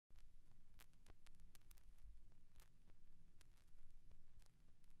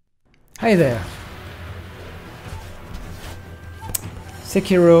Hi there!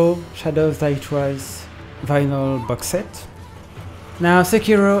 Sekiro Shadows Die Twice vinyl box set. Now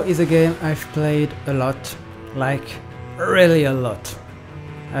Sekiro is a game I've played a lot, like really a lot.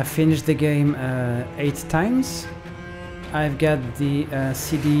 I've finished the game 8 times. I've got the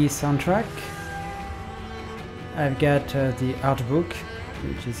CD soundtrack. I've got the art book,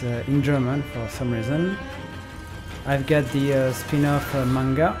 which is in German for some reason. I've got the spin-off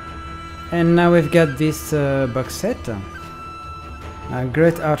manga. And now we've got this box set.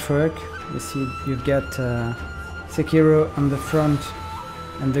 Great artwork. You see you've got Sekiro on the front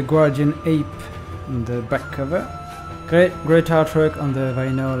and the Guardian Ape on the back cover. Great artwork on the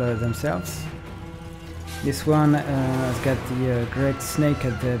vinyl themselves. This one has got the great snake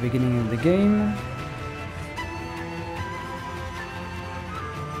at the beginning of the game.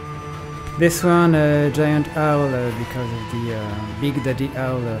 This one, a giant owl because of the Big Daddy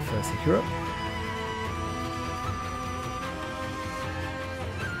Owl of Sekiro.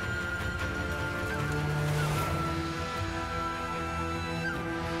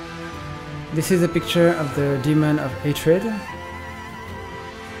 This is a picture of the Demon of Hatred.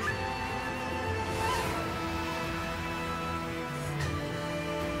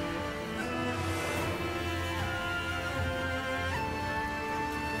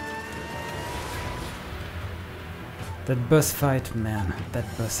 That boss fight, man, that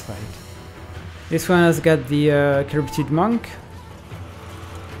boss fight. This one has got the corrupted monk.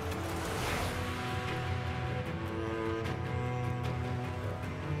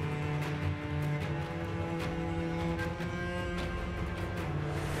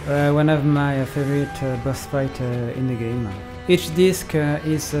 One of my favorite boss fight in the game. Each disc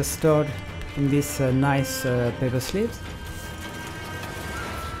is stored in this nice paper sleeves.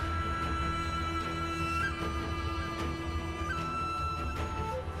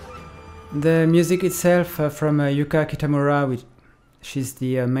 The music itself from Yuka Kitamura, which she's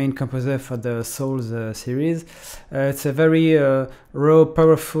the main composer for the Souls series. It's a very raw,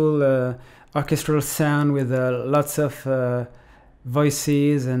 powerful orchestral sound with lots of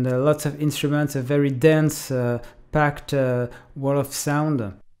voices and lots of instruments, a very dense, packed wall of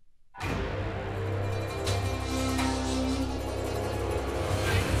sound.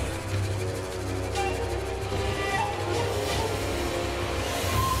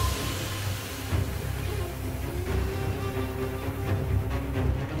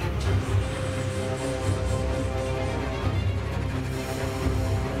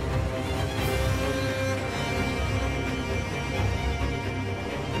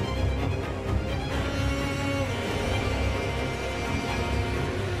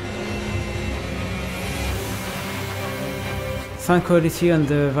 Sound quality on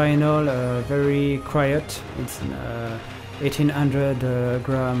the vinyl, very quiet. It's an 1800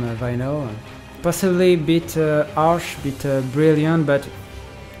 gram vinyl. Possibly a bit harsh, a bit brilliant, but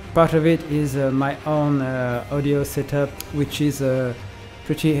part of it is my own audio setup, which is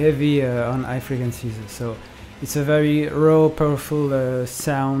pretty heavy on high frequencies. So it's a very raw, powerful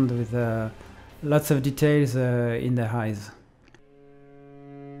sound with lots of details in the highs.